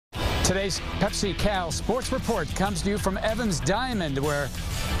Today's Pepsi Cal Sports Report comes to you from Evans Diamond, where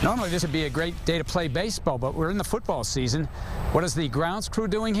normally this would be a great day to play baseball, but we're in the football season. What is the grounds crew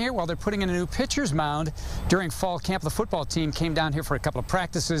doing here? Well, they're putting in a new pitcher's mound during fall camp. The football team came down here for a couple of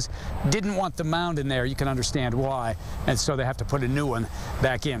practices, didn't want the mound in there. You can understand why, and so they have to put a new one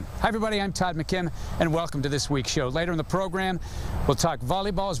back in. Hi, everybody. I'm Todd McKim, and welcome to this week's show. Later in the program, we'll talk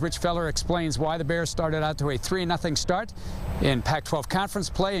volleyball as Rich Feller explains why the Bears started out to a 3-0 start in Pac-12 conference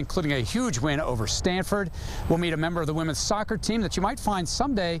play, including a huge win over Stanford. We'll meet a member of the women's soccer team that you might find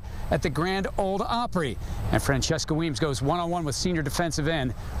someday at the Grand Ole Opry. And Francesca Weems goes one-on-one with senior defensive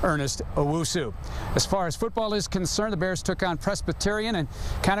end Ernest Owusu. As far as football is concerned, the Bears took on Presbyterian, and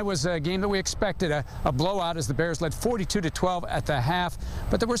kind of was a game that we expected, a blowout as the Bears led 42-12 at the half.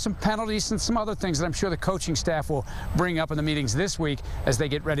 But there were some penalties and some other things that I'm sure the coaching staff will bring up in the meetings this week as they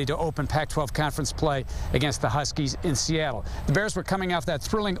get ready to open Pac-12 conference play against the Huskies in Seattle. The Bears were coming off that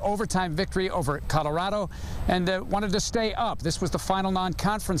thrilling overtime victory over Colorado and wanted to stay up. This was the final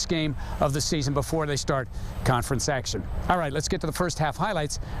non-conference game of the season before they start conference action. All right, let's get to the first half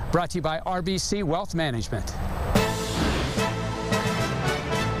highlights, brought to you by RBC Wealth Management.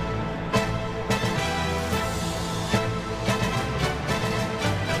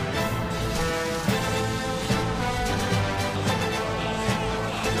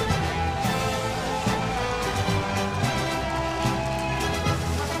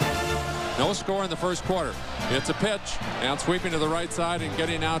 No score in the first quarter. It's a pitch, and sweeping to the right side and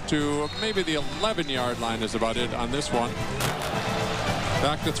getting out to maybe the 11-yard line is about it on this one.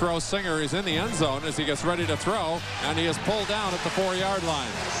 Back to throw. Singer is in the end zone as he gets ready to throw, and he is pulled down at the 4-yard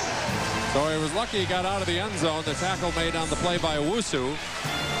line. So he was lucky he got out of the end zone. The tackle made on the play by Owusu.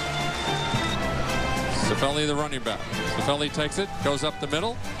 Cifelli, the running back. Cifelli takes it, goes up the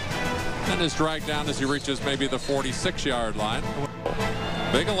middle, and is dragged down as he reaches maybe the 46-yard line.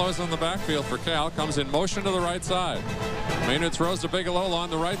 Bigelow's in the backfield for Cal, comes in motion to the right side. Maynard throws to Bigelow on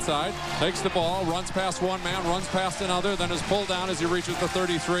the right side, takes the ball, runs past one man, runs past another, then is pulled down as he reaches the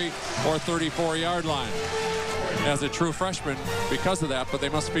 33 or 34-yard line. As a true freshman because of that, but they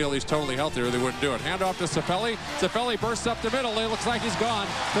must feel he's totally healthy or they wouldn't do it. Hand off to Cifelli. Cifelli bursts up the middle. It looks like he's gone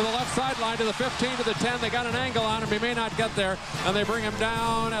to the left sideline, to the 15, to the 10. They got an angle on him. He may not get there, and they bring him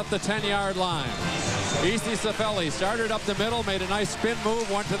down at the 10-yard line. Easty Cifelli started up the middle, made a nice spin move,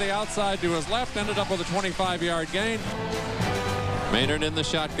 went to the outside to his left, ended up with a 25-yard gain. Maynard in the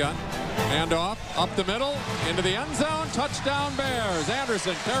shotgun. Hand off, up the middle, into the end zone, touchdown Bears.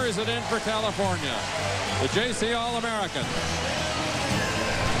 Anderson carries it in for California. The JC All-American.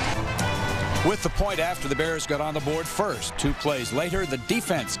 With the point after the Bears got on the board first. 2 plays later, the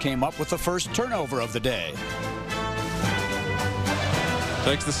defense came up with the first turnover of the day.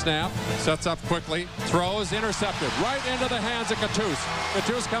 Takes the snap, sets up quickly, throws, intercepted, right into the hands of Cattouse.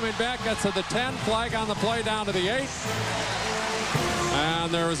 Cattouse coming back, gets to the 10, flag on the play down to the 8.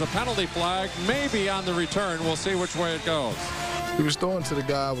 And there is a penalty flag, maybe on the return. We'll see which way it goes. He was throwing to the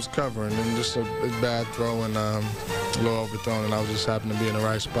guy I was covering, and just a bad throw and a little overthrown, and I was just happened to be in the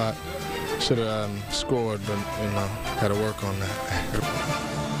right spot. Should have scored, but had to work on that.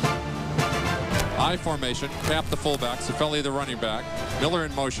 I formation, tap the fullback, Cifelli the running back, Miller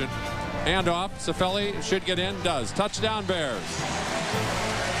in motion, handoff, Cifelli should get in, does. Touchdown Bears.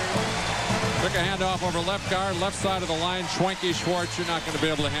 Took a handoff over left guard, left side of the line, Schwenke, Schwartz, you're not going to be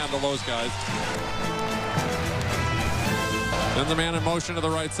able to handle those guys. Then the man in motion to the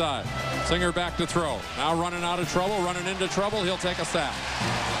right side. Singer back to throw. Now running out of trouble, running into trouble, he'll take a sack.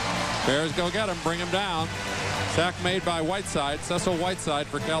 Bears go get him, bring him down. Sack made by Whiteside, Cecil Whiteside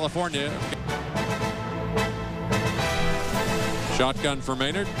for California. Shotgun for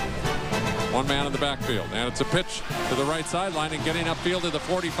Maynard. One man in the backfield, and it's a pitch to the right sideline and getting upfield to the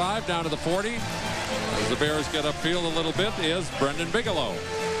 45, down to the 40. As the Bears get upfield a little bit is Brendan Bigelow.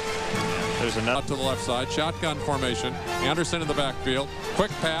 There's a nut to the left side, shotgun formation. Anderson in the backfield,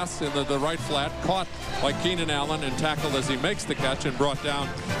 quick pass in the right flat, caught by Keenan Allen and tackled as he makes the catch and brought down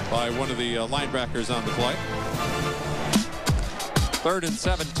by one of the linebackers on the play. 3rd and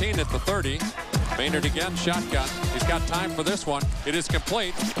 17 at the 30. Maynard again, shotgun. He's got time for this one. It is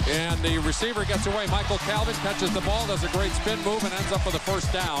complete, and the receiver gets away. Michael Calvin catches the ball, does a great spin move, and ends up with a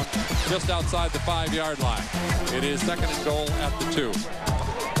first down just outside the 5-yard line. It is 2nd and goal at the 2.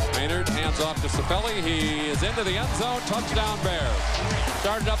 Maynard hands off to Cifelli. He is into the end zone. Touchdown Bears.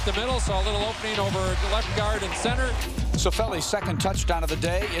 Started up the middle, saw a little opening over left guard and center. Cifelli's second touchdown of the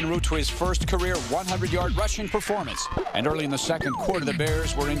day en route to his first career 100-yard rushing performance. And early in the second quarter, the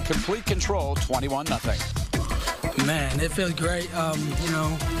Bears were in complete control, 21-0. Man, it feels great. You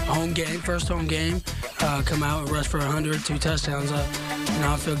know, home game, first home game. come out and rush for 100, 2 touchdowns. I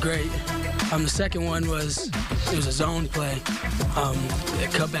feel great. The second one was a zone play. The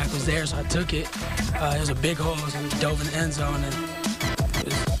cutback was there, so I took it. It was a big hole, and dove in the end zone, and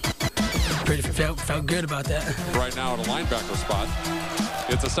felt good about that. Right now at a linebacker spot.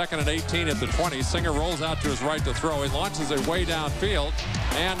 It's a 2nd and 18 at the 20. Singer rolls out to his right to throw. He launches it way downfield,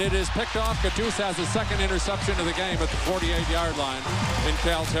 and it is picked off. Gattuso has his 2nd interception of the game at the 48-yard line in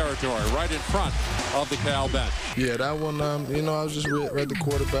Cal territory, right in front of the Cal bench. Yeah, that one, I was just read the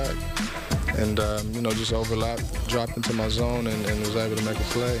quarterback and, just overlapped, dropped into my zone and was able to make a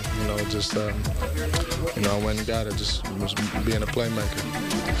play. I went and got it, just was being a playmaker.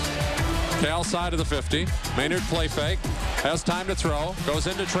 Cal side of the 50. Maynard play fake. Has time to throw. Goes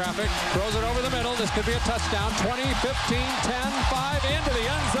into traffic. Throws it over the middle. This could be a touchdown. 20, 15, 10, 5. Into the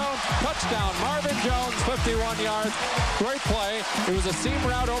end zone. Touchdown. Marvin Jones, 51 yards. Great play. It was a seam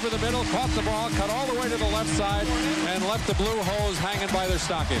route over the middle. Caught the ball. Cut all the way to the left side. And left the Blue Hose hanging by their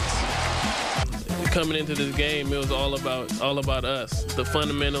stockings. Coming into this game, it was all about us. The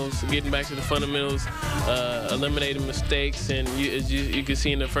fundamentals, getting back to the fundamentals, eliminating mistakes, and as you can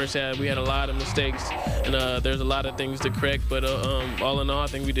see in the first half, we had a lot of mistakes, and there's a lot of things to correct, but all in all, I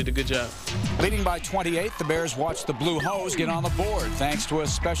think we did a good job. Leading by 28, the Bears watched the Blue Hose get on the board thanks to a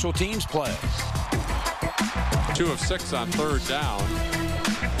special teams play. 2 of 6 on 3rd down.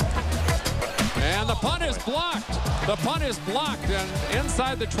 And the punt is blocked. The punt is blocked, and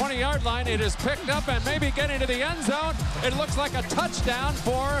inside the 20-yard line, it is picked up and maybe getting to the end zone. It looks like a touchdown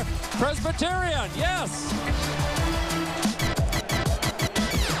for Presbyterian. Yes.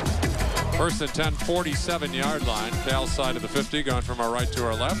 1st and 10, 47-yard line. Cal side of the 50, going from our right to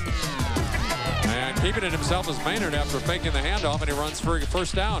our left. And keeping it himself is Maynard after faking the handoff, and he runs for a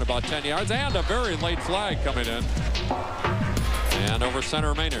 1st down, about 10 yards, and a very late flag coming in. And over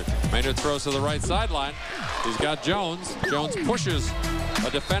center, Maynard. Maynard throws to the right sideline. He's got Jones. Jones pushes a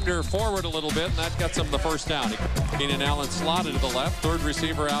defender forward a little bit, and that gets him the 1st down. Keenan Allen slotted to the left. 3rd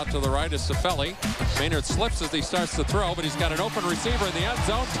receiver out to the right is Cifelli. Maynard slips as he starts to throw, but he's got an open receiver in the end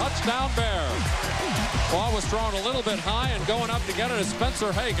zone. Touchdown, Bears. Ball was thrown a little bit high, and going up to get it is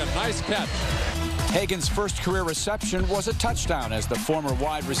Spencer Hagan. Nice catch. Hagan's first career reception was a touchdown as the former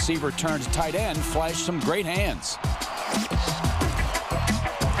wide receiver turned tight end flashed some great hands.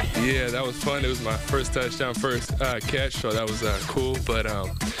 Yeah, that was fun. It was my first touchdown, first catch, so that was cool. But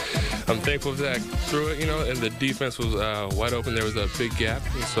I'm thankful that I threw it, and the defense was wide open. There was a big gap,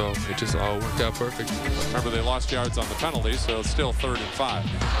 and so it just all worked out perfect. Remember, they lost yards on the penalty, so it's still 3rd and 5.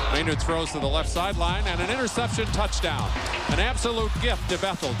 Maynard throws to the left sideline, and an interception touchdown. An absolute gift to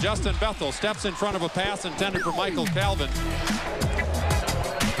Bethel. Justin Bethel steps in front of a pass intended for Michael Calvin.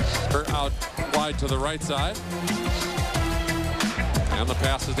 Out wide to the right side. And the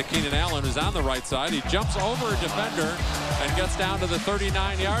pass is to Keenan Allen, who's on the right side. He jumps over a defender and gets down to the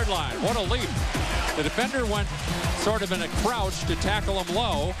 39-yard line. What a leap. The defender went sort of in a crouch to tackle him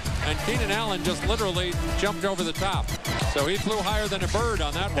low, and Keenan Allen just literally jumped over the top. So he flew higher than a bird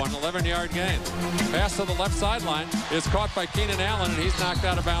on that one, 11-yard gain. Pass to the left sideline is caught by Keenan Allen, and he's knocked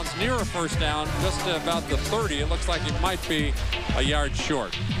out of bounds near a 1st down, just about the 30. It looks like he might be a yard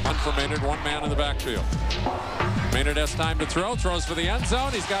short. One for Maynard, 1 man in the backfield. Maynard has time to throw, throws for the end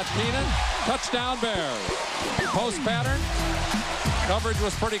zone. He's got Keenan. Touchdown, Bears. Post pattern. Coverage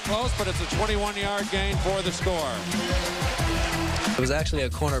was pretty close, but it's a 21-yard gain for the score. It was actually a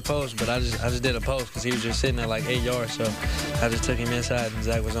corner post, but I just did a post because he was just sitting at like 8 yards, so I just took him inside, and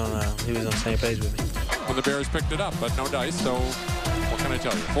Zach was he was on the same page with me. Well, the Bears picked it up, but no dice, so what can I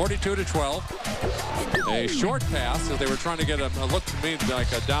tell you? 42-12. A short pass as they were trying to get a look to me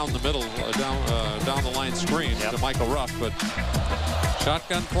like a down the middle, down the line screen to Michael Ruff, but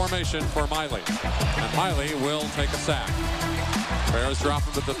shotgun formation for Miley. And Miley will take a sack. Bears drop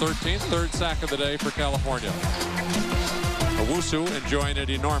him at the 13th, 3rd sack of the day for California. Owusu enjoying it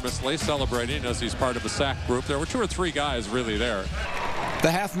enormously, celebrating as he's part of a sack group. There were 2 or 3 guys really there. The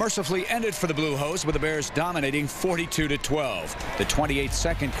half mercifully ended for the Blue Hose with the Bears dominating 42-12. The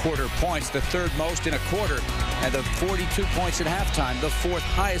 28-second quarter points, the 3rd most in a quarter, and the 42 points at halftime, the 4th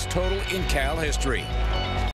highest total in Cal history.